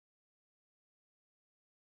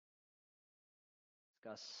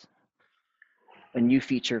discuss a new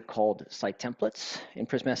feature called site templates in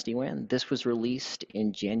Prisma SDWAN. This was released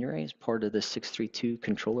in January as part of the 6.3.2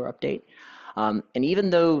 controller update. And even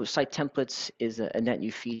though site templates is a net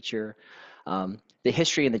new feature, the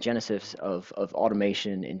history and the genesis of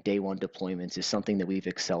automation in day one deployments is something that we've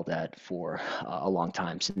excelled at for a long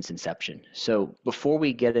time since inception. So before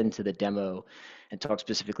we get into the demo and talk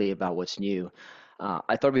specifically about what's new,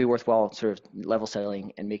 I thought it'd be worthwhile sort of level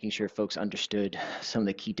setting and making sure folks understood some of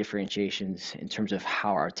the key differentiations in terms of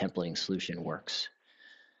how our templating solution works.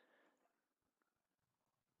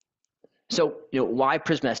 So, why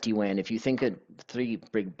Prisma SD-WAN? If you think of three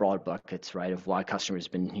big broad buckets, right, of why customers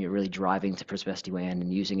have been really driving to Prisma SD-WAN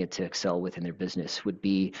and using it to excel within their business would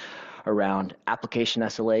be around application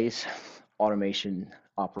SLAs, automation,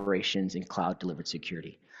 operations, and cloud delivered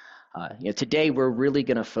security. Today we're really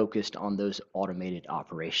going to focus on those automated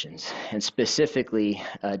operations and specifically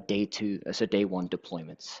day one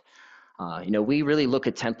deployments. We really look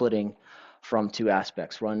at templating from two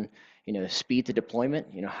aspects. One, speed to deployment.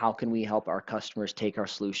 How can we help our customers take our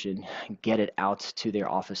solution, get it out to their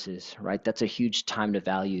offices, right? That's a huge time to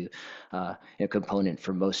value component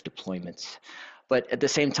for most deployments. But at the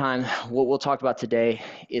same time, what we'll talk about today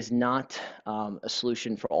is not a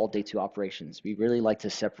solution for all day two operations. We really like to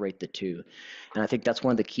separate the two. And I think that's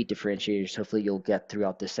one of the key differentiators hopefully you'll get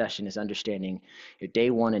throughout this session is understanding your day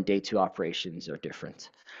one and day two operations are different,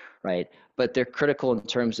 right? But they're critical in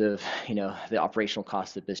terms of the operational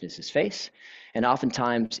costs that businesses face. And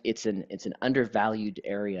oftentimes it's an undervalued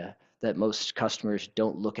area that most customers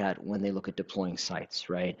don't look at when they look at deploying sites,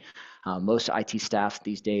 right? Most IT staff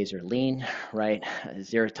these days are lean, right?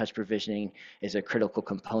 Zero-touch provisioning is a critical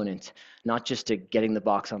component, not just to getting the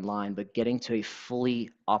box online, but getting to a fully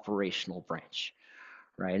operational branch,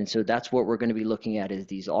 right? And so that's what we're going to be looking at is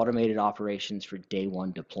these automated operations for day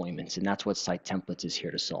one deployments, and that's what site templates is here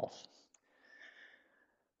to solve.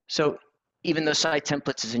 So even though site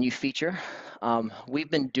templates is a new feature, we've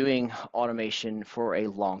been doing automation for a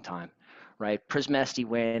long time, right? Prisma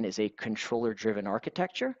SD-WAN is a controller-driven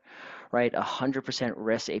architecture, right? 100%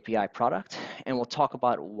 REST API product, and we'll talk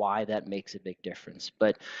about why that makes a big difference.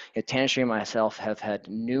 But Tanushree and myself have had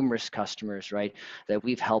numerous customers, right, that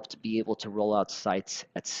we've helped be able to roll out sites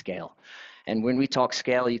at scale. And when we talk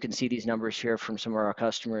scale, you can see these numbers here from some of our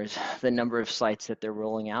customers, the number of sites that they're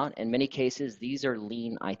rolling out. In many cases, these are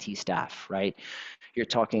lean IT staff, right? You're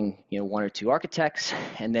talking, one or two architects,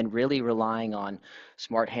 and then really relying on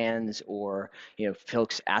smart hands or,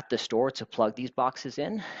 folks at the store to plug these boxes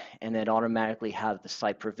in, and then automatically have the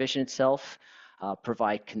site provision itself,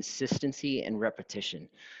 provide consistency and repetition.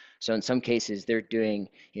 So in some cases, they're doing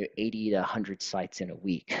 80 to 100 sites in a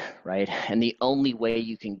week, right? And the only way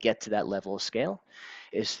you can get to that level of scale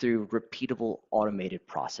is through repeatable automated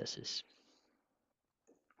processes.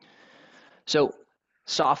 So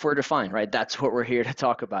software defined, right? That's what we're here to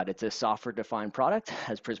talk about. It's a software defined product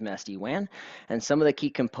as Prisma SD-WAN, and some of the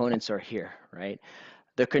key components are here, right?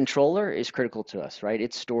 The controller is critical to us, right?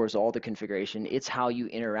 It stores all the configuration. It's how you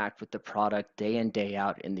interact with the product day in, day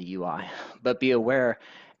out in the UI. But be aware,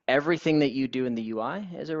 everything that you do in the UI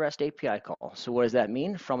is a REST API call. So what does that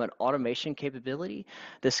mean? From an automation capability,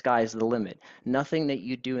 the sky's the limit. Nothing that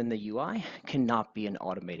you do in the UI cannot be an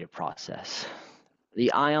automated process.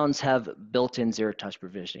 The ions have built-in zero-touch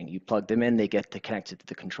provisioning. You plug them in, they get connected to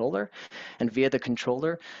the controller, and via the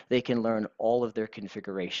controller, they can learn all of their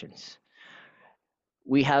configurations.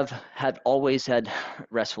 We have always had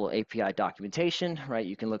RESTful API documentation, right?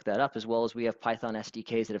 You can look that up, as well as we have Python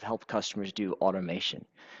SDKs that have helped customers do automation.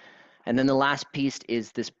 And then the last piece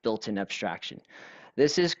is this built-in abstraction.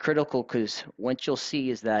 This is critical because what you'll see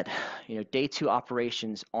is that day two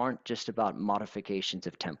operations aren't just about modifications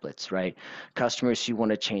of templates, right? Customers who want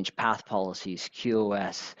to change path policies,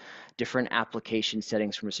 QoS, different application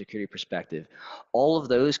settings from a security perspective, all of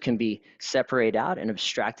those can be separated out and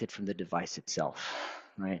abstracted from the device itself,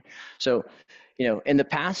 right? So in the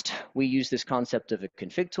past, we used this concept of a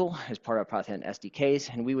config tool as part of our Python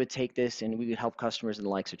SDKs, and we would take this and we would help customers in the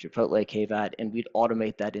likes of Chipotle, KVAT, and we'd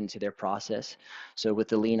automate that into their process. So with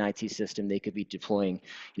the lean IT system, they could be deploying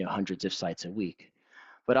hundreds of sites a week.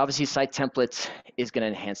 But obviously, site templates is going to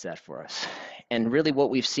enhance that for us. And really what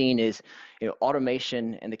we've seen is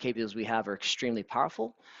automation and the capabilities we have are extremely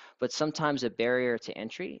powerful, but sometimes a barrier to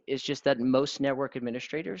entry is just that most network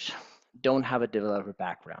administrators don't have a developer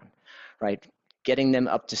background, right? getting them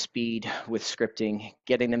up to speed with scripting,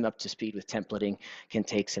 getting them up to speed with templating can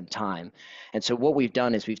take some time. And so what we've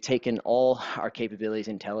done is we've taken all our capabilities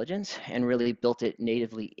intelligence and really built it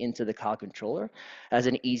natively into the cloud controller as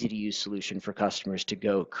an easy to use solution for customers to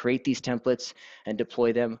go create these templates and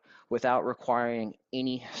deploy them without requiring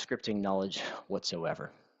any scripting knowledge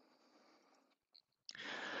whatsoever.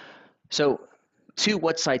 So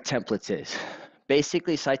what site templates is.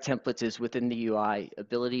 Basically, site templates is within the UI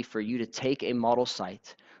ability for you to take a model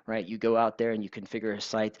site, right? You go out there and you configure a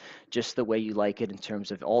site just the way you like it in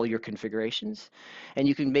terms of all your configurations, and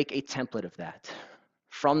you can make a template of that.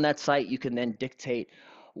 From that site, you can then dictate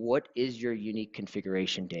what is your unique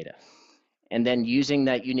configuration data. And then using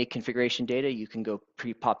that unique configuration data, you can go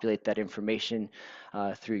pre-populate that information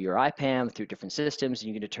through your IPAM, through different systems, and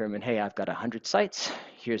you can determine, hey, I've got 100 sites,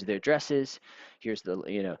 here's their addresses, here's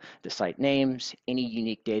the site names, any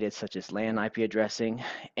unique data such as LAN IP addressing,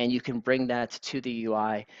 and you can bring that to the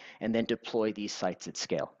UI and then deploy these sites at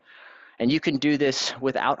scale. And you can do this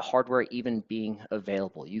without hardware even being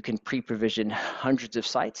available. You can pre-provision hundreds of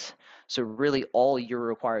sites. So really all you're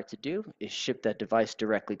required to do is ship that device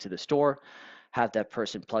directly to the store, have that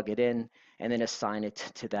person plug it in, and then assign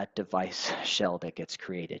it to that device shell that gets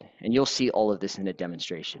created. And you'll see all of this in a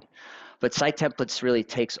demonstration. But site templates really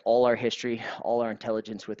takes all our history, all our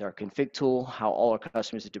intelligence with our config tool, how all our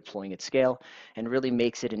customers are deploying at scale, and really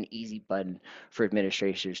makes it an easy button for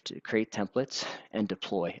administrators to create templates and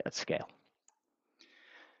deploy at scale.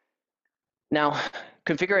 Now,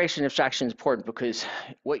 configuration abstraction is important because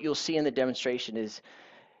what you'll see in the demonstration is,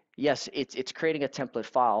 yes, it's creating a template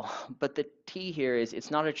file, but the key here is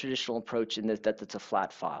it's not a traditional approach in that it's a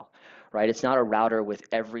flat file, right? It's not a router with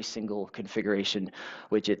every single configuration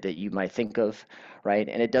widget that you might think of, right?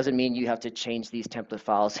 And it doesn't mean you have to change these template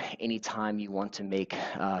files anytime you want to make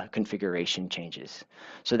configuration changes.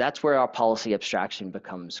 So that's where our policy abstraction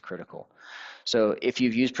becomes critical. So if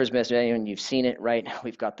you've used Prisma SDWAN and you've seen it, right,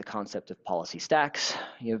 we've got the concept of policy stacks.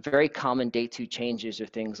 Very common day two changes are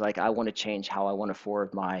things like I want to change how I want to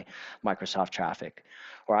forward my Microsoft traffic,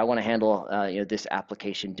 or I want to handle this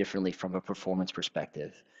application differently from a performance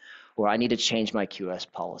perspective, or I need to change my QoS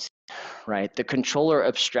policy, right? The controller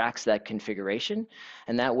abstracts that configuration,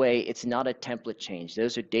 and that way it's not a template change.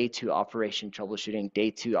 Those are day two operation troubleshooting,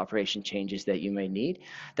 day two operation changes that you may need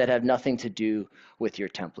that have nothing to do with your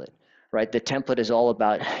template. Right, the template is all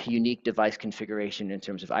about unique device configuration in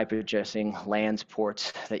terms of IP addressing, LANs,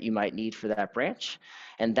 ports that you might need for that branch,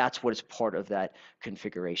 and that's what is part of that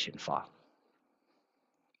configuration file.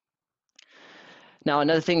 Now,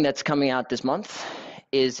 another thing that's coming out this month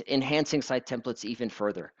is enhancing site templates even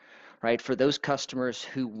further, right? For those customers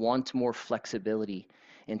who want more flexibility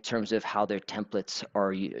in terms of how their templates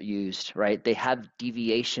are used, right? They have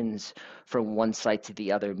deviations from one site to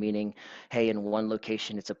the other, meaning, hey, in one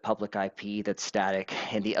location it's a public IP that's static,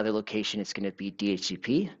 and the other location it's going to be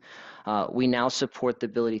DHCP. We now support the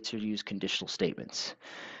ability to use conditional statements.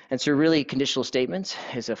 And so really conditional statements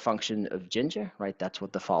is a function of Jinja, right? That's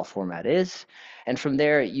what the file format is. And from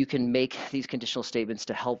there, you can make these conditional statements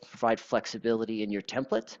to help provide flexibility in your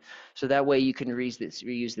template. So that way you can reuse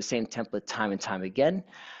the same template time and time again,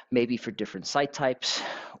 maybe for different site types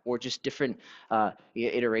or just different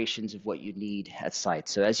iterations of what you need at site.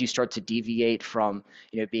 So as you start to deviate from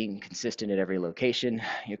being consistent at every location,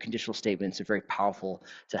 your conditional statements are very powerful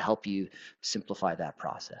to help you simplify that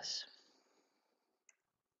process.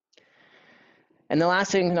 And the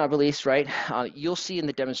last thing, not least, right, you'll see in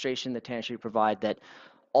the demonstration that Tanshri provide that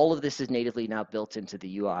all of this is natively now built into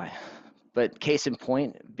the UI. But case in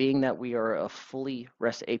point, being that we are a fully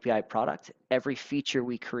REST API product, every feature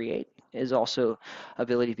we create is also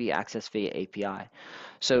ability to be accessed via API.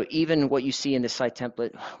 So even what you see in the site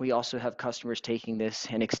template, we also have customers taking this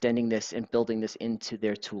and extending this and building this into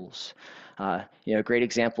their tools. A great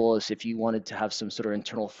example is if you wanted to have some sort of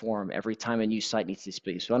internal form, every time a new site needs to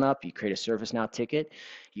be spun up, you create a ServiceNow ticket,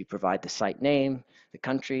 you provide the site name, the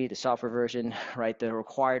country, the software version, right, the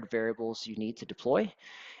required variables you need to deploy.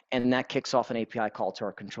 And that kicks off an API call to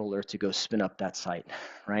our controller to go spin up that site,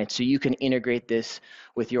 right? So you can integrate this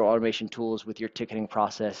with your automation tools, with your ticketing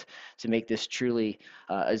process to make this truly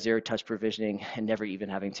a zero-touch provisioning and never even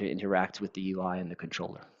having to interact with the UI and the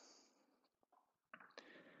controller.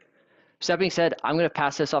 So that being said, I'm going to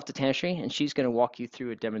pass this off to Tanshri, and she's going to walk you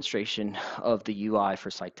through a demonstration of the UI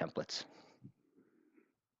for site templates.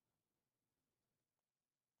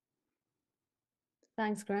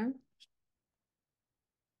 Thanks, Graham.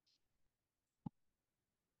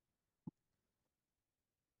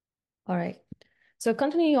 All right. So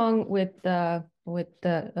continuing on with the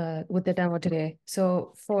demo today.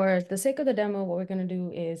 So for the sake of the demo, what we're going to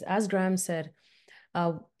do is, as Graham said,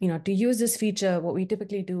 To use this feature, what we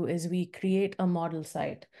typically do is we create a model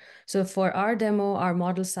site. So for our demo, our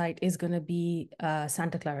model site is going to be a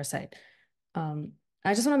Santa Clara site.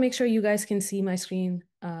 I just want to make sure you guys can see my screen,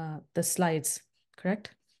 the slides,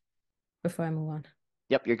 correct? Before I move on.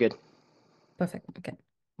 Yep, you're good. Perfect. Okay.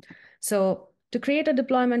 So to create a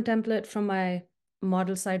deployment template from my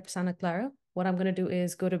model site Santa Clara, what I'm going to do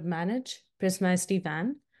is go to Manage, Prisma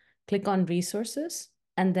SDWAN, click on Resources,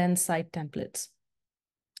 and then Site Templates.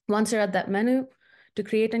 Once you're at that menu, to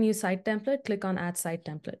create a new site template, click on Add Site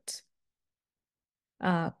Templates.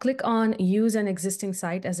 Click on Use an existing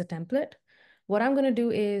site as a template. What I'm going to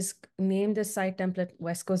do is name this site template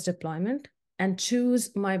West Coast Deployment and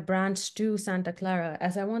choose my branch to Santa Clara,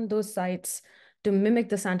 as I want those sites to mimic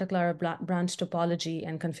the Santa Clara branch topology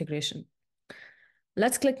and configuration.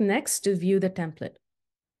 Let's click Next to view the template.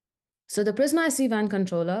 So the Prisma SD-WAN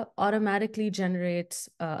controller automatically generates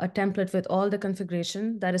a template with all the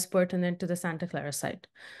configuration that is pertinent to the Santa Clara site.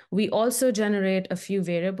 We also generate a few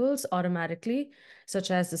variables automatically,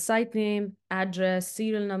 such as the site name, address,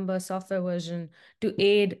 serial number, software version, to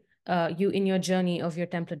aid you in your journey of your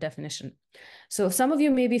template definition. So some of you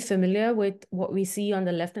may be familiar with what we see on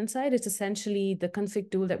the left-hand side. It's essentially the config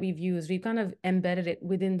tool that we've used. We've kind of embedded it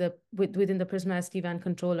within the Prisma SD-WAN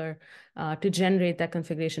controller to generate that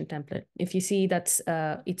configuration template. If you see, that's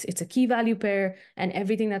it's a key value pair, and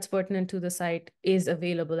everything that's pertinent to the site is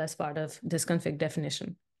available as part of this config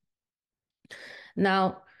definition.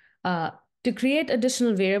 Now, to create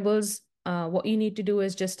additional variables, what you need to do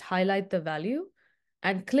is just highlight the value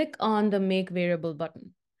and click on the Make Variable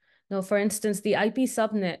button. Now, for instance, the IP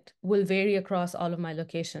subnet will vary across all of my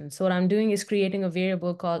locations. So what I'm doing is creating a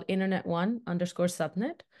variable called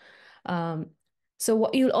internet1_subnet. So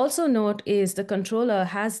what you'll also note is the controller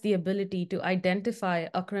has the ability to identify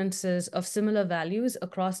occurrences of similar values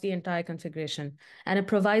across the entire configuration, and it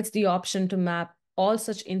provides the option to map all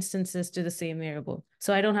such instances to the same variable.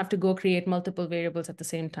 So I don't have to go create multiple variables at the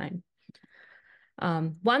same time.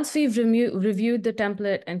 Once we've reviewed the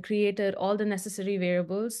template and created all the necessary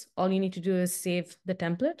variables, all you need to do is save the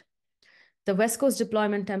template. The West Coast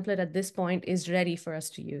deployment template at this point is ready for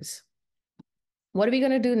us to use. What are we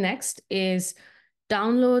going to do next is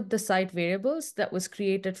download the site variables that was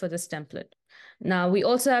created for this template. Now, we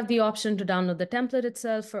also have the option to download the template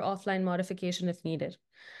itself for offline modification if needed.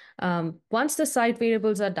 Once the site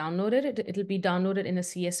variables are downloaded, it'll be downloaded in a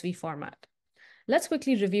CSV format. Let's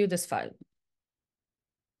quickly review this file.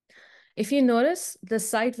 If you notice, the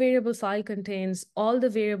site variable file contains all the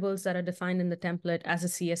variables that are defined in the template as a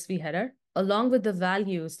CSV header, along with the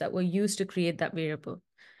values that were used to create that variable.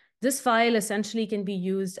 This file essentially can be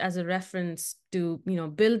used as a reference to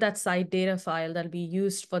build that site data file that'll be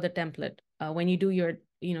used for the template when you do your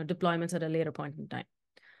deployments at a later point in time.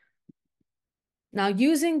 Now,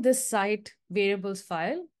 using this site variables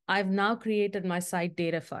file, I've now created my site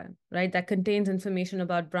data file, right? That contains information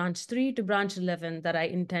about branch 3 to branch 11 that I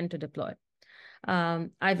intend to deploy.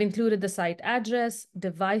 I've included the site address,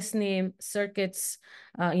 device name, circuits,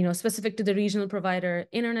 specific to the regional provider,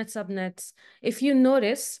 internet subnets. If you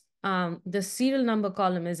notice, the serial number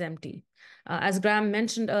column is empty. As Graham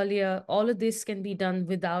mentioned earlier, all of this can be done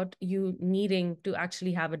without you needing to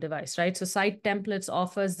actually have a device, right? So Site Templates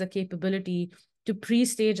offers the capability to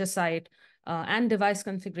pre-stage a site and device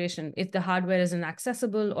configuration if the hardware is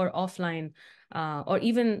inaccessible or offline, or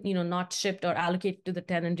even not shipped or allocated to the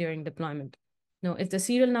tenant during deployment. Now, if the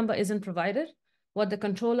serial number isn't provided, what the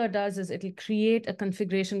controller does is it'll create a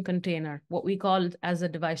configuration container, what we call as a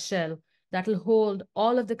device shell, that will hold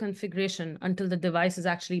all of the configuration until the device is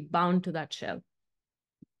actually bound to that shell.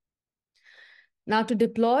 Now, to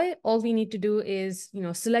deploy, all we need to do is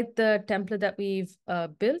select the template that we've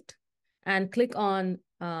built and click on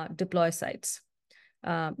Deploy Sites.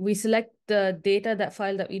 We select the data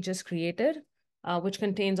file that we just created, which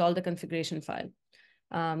contains all the configuration file.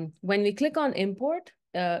 When we click on Import,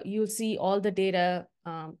 you'll see all the data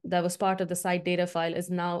that was part of the site data file is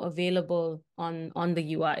now available on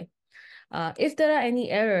the UI. If there are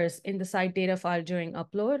any errors in the site data file during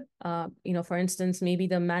upload, for instance, maybe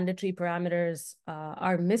the mandatory parameters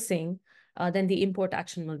are missing, then the import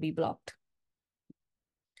action will be blocked.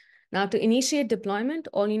 Now, to initiate deployment,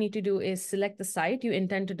 all you need to do is select the site you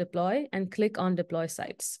intend to deploy and click on Deploy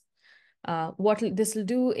Sites. What this will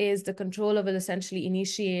do is the controller will essentially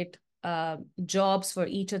initiate jobs for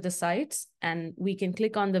each of the sites, and we can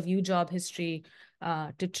click on the View Job History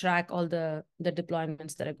to track all the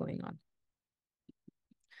deployments that are going on.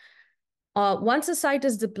 Once a site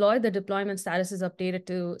is deployed, the deployment status is updated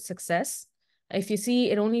to success. If you see,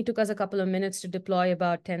 it only took us a couple of minutes to deploy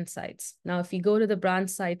about 10 sites. Now, if you go to the branch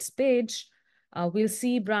sites page, we'll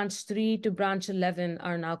see branch 3 to branch 11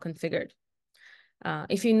 are now configured.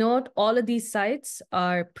 If you note, all of these sites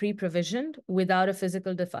are pre-provisioned without a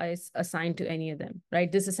physical device assigned to any of them,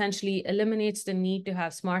 right? This essentially eliminates the need to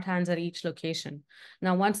have smart hands at each location.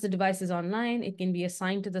 Now, once the device is online, it can be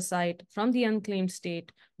assigned to the site from the unclaimed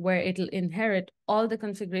state where it'll inherit all the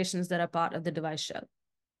configurations that are part of the device shell.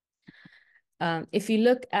 If you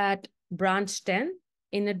look at branch 10,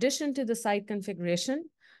 in addition to the site configuration,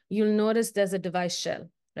 you'll notice there's a device shell,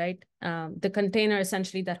 right? The container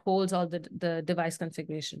essentially that holds all the device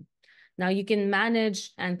configuration. Now you can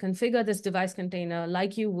manage and configure this device container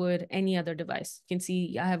like you would any other device. You can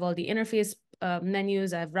see I have all the interface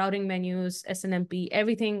menus, I have routing menus, SNMP,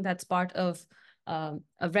 everything that's part of a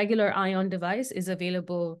regular Ion device is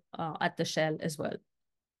available at the shell as well.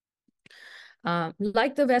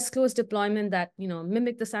 Like the West Coast deployment that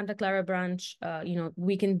mimic the Santa Clara branch,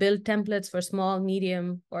 we can build templates for small,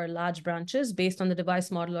 medium, or large branches based on the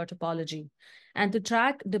device model or topology. And to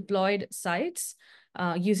track deployed sites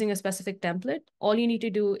using a specific template, all you need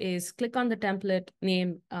to do is click on the template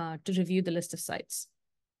name to review the list of sites.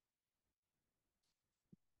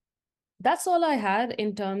 That's all I had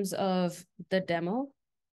in terms of the demo.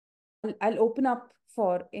 I'll open up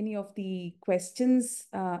for any of the questions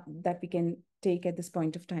that we can take at this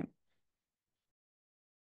point of time.